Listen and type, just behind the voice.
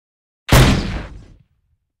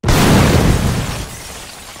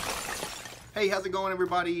Hey, how's it going,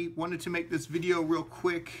 everybody? Wanted to make this video real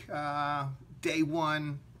quick. Day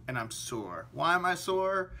one, and I'm sore. Why am I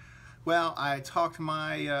sore? Well, I talked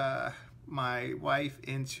my my wife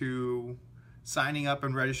into signing up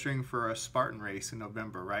and registering for a Spartan race in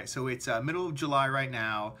November, right? So it's middle of July right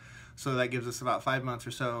now, so that gives us about 5 months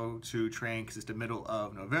or so to train because it's the middle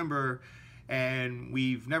of November. And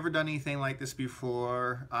we've never done anything like this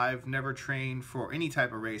before. I've never trained for any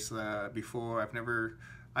type of race before.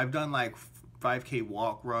 I've done like 5K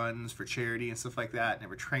walk runs for charity and stuff like that.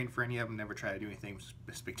 Never trained for any of them, never tried to do anything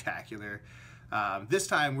spectacular. This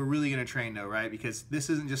time we're really gonna train though, right? Because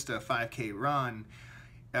this isn't just a 5K run.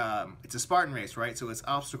 It's a Spartan race, right? So it's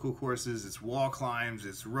obstacle courses, it's wall climbs,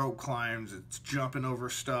 it's rope climbs, it's jumping over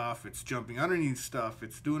stuff, it's jumping underneath stuff,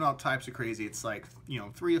 it's doing all types of crazy. It's like,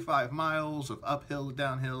 3 to 5 miles of uphills,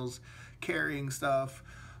 downhills, carrying stuff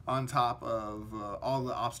on top of all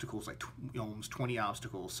the obstacles, like almost 20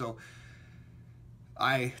 obstacles. So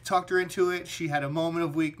I talked her into it. She had a moment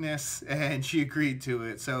of weakness and she agreed to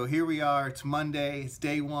it. So here we are. It's Monday. It's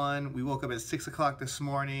day one. We woke up at 6 o'clock this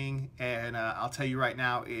morning, and I'll tell you right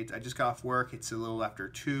now, I just got off work. It's a little after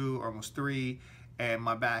 2, almost 3, and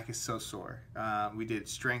my back is so sore. We did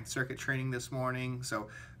strength circuit training this morning. So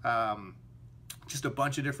just a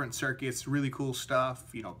bunch of different circuits, really cool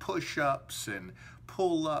stuff, push-ups and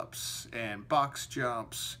pull-ups and box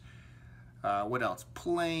jumps. What else?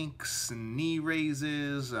 Planks and knee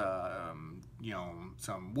raises, some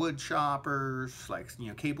wood choppers, like,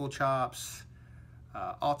 cable chops,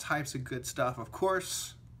 all types of good stuff. Of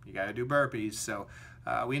course, you got to do burpees. So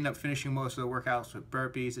we ended up finishing most of the workouts with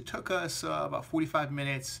burpees. It took us about 45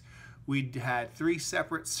 minutes. We had 3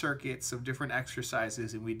 separate circuits of different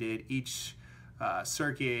exercises, and we did each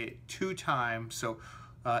circuit 2 times. So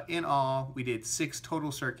in all, we did 6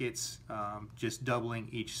 total circuits, just doubling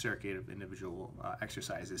each circuit of individual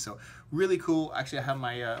exercises. So really cool. Actually, I have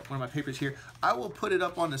my one of my papers here. I will put it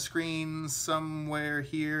up on the screen somewhere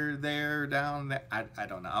here, there, down there. I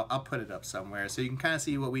don't know. I'll put it up somewhere so you can kind of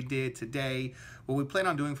see what we did today, what we plan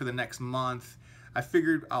on doing for the next month. I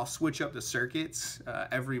figured I'll switch up the circuits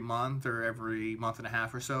every month or every month and a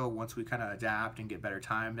half or so once we kind of adapt and get better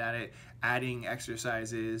timed at it, adding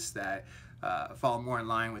exercises that fall more in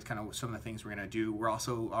line with kind of some of the things we're going to do. We're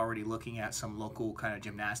also already looking at some local kind of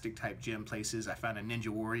gymnastic type gym places. I found a Ninja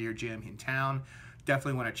Warrior gym in town.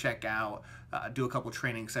 Definitely want to check out, do a couple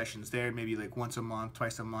training sessions there, maybe like once a month,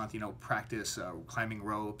 twice a month, practice climbing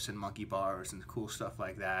ropes and monkey bars and cool stuff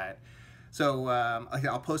like that. So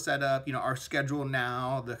I'll post that up. Our schedule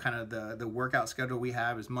now, the workout schedule we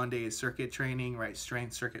have is Monday is circuit training, right?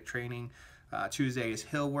 Strength circuit training. Tuesday is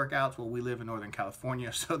hill workouts. Well, we live in Northern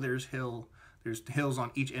California, so there's hills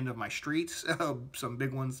on each end of my streets. Some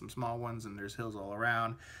big ones, some small ones, and there's hills all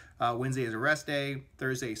around. Wednesday is a rest day.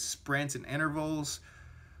 Thursday, sprints and intervals.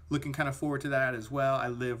 Looking kind of forward to that as well. I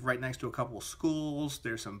live right next to a couple of schools.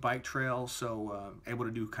 There's some bike trails, so able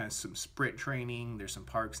to do kind of some sprint training. There's some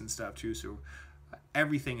parks and stuff too, so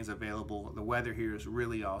everything is available. The weather here is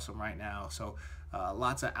really awesome right now, so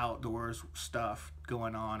lots of outdoors stuff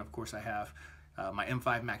going on. Of course, I have my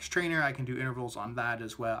M5 Max trainer. I can do intervals on that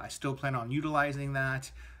as well. I still plan on utilizing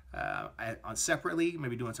that on separately,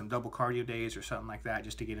 maybe doing some double cardio days or something like that,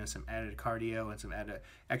 just to get in some added cardio and some added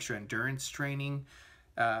extra endurance training.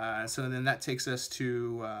 So then that takes us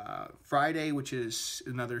to Friday, which is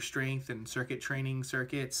another strength and circuit training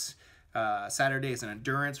circuits. Saturday is an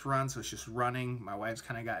endurance run, so it's just running. My wife's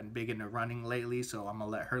kind of gotten big into running lately, so I'm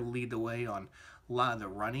gonna let her lead the way on a lot of the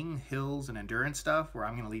running, hills, and endurance stuff, where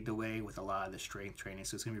I'm gonna lead the way with a lot of the strength training.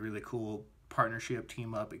 So it's gonna be a really cool partnership,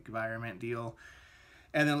 team up environment deal.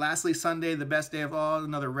 And then lastly, Sunday, the best day of all,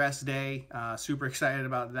 another rest day. Super excited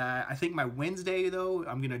about that. I think my Wednesday, though,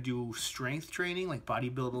 I'm going to do strength training, like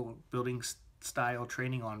bodybuilding style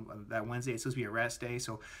training on that Wednesday. It's supposed to be a rest day,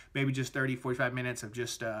 so maybe just 30, 45 minutes of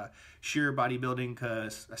just sheer bodybuilding,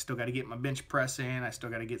 because I still got to get my bench press in. I still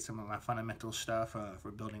got to get some of my fundamental stuff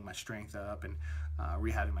for building my strength up and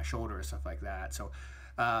rehabbing my shoulder and stuff like that. So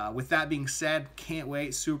with that being said, can't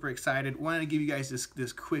wait, super excited. Wanted to give you guys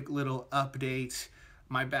this quick little update.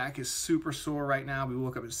 My back is super sore right now. We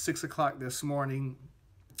woke up at 6 o'clock this morning,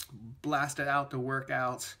 blasted out the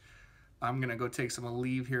workouts. I'm gonna go take some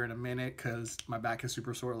leave here in a minute because my back is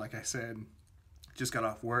super sore, like I said. Just got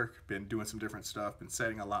off work, been doing some different stuff, been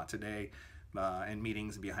setting a lot today in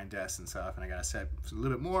meetings and behind desks and stuff, and I gotta set a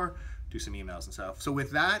little bit more, do some emails and stuff. So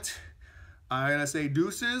with that, I'm gonna say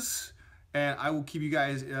deuces. And I will keep you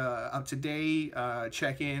guys up to date,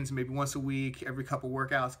 check-ins, maybe once a week, every couple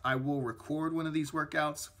workouts. I will record one of these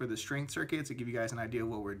workouts for the strength circuit to give you guys an idea of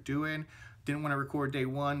what we're doing. Didn't want to record day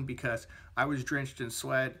one because I was drenched in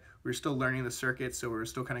sweat. we're still learning the circuit, so we're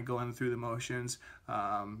still kind of going through the motions.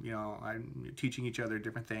 You know, I'm teaching each other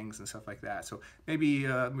different things and stuff like that. So maybe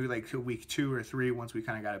like week 2 or 3 once we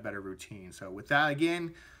kind of got a better routine. So with that,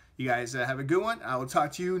 again, you guys have a good one. I will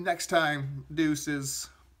talk to you next time. Deuces.